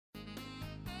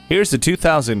Here's the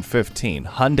 2015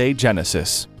 Hyundai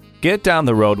Genesis. Get down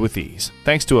the road with ease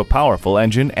thanks to a powerful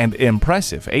engine and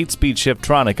impressive 8-speed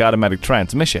SHIFTRONIC automatic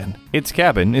transmission. Its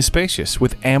cabin is spacious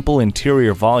with ample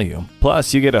interior volume.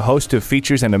 Plus, you get a host of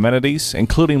features and amenities,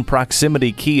 including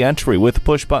proximity key entry with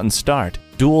push-button start,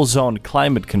 dual-zone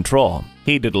climate control,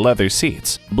 heated leather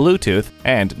seats, Bluetooth,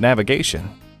 and navigation.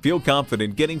 Feel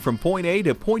confident getting from point A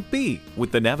to point B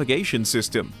with the navigation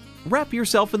system. Wrap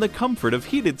yourself in the comfort of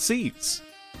heated seats.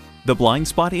 The blind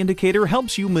spot indicator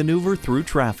helps you maneuver through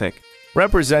traffic.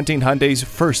 Representing Hyundai's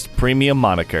first premium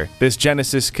moniker, this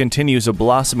Genesis continues a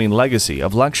blossoming legacy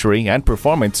of luxury and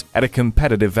performance at a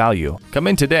competitive value. Come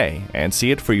in today and see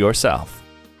it for yourself.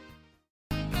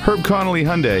 Herb Connolly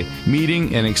Hyundai,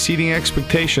 meeting and exceeding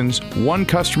expectations one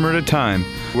customer at a time.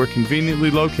 We're conveniently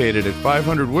located at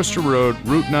 500 Worcester Road,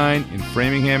 Route 9 in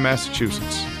Framingham,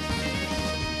 Massachusetts.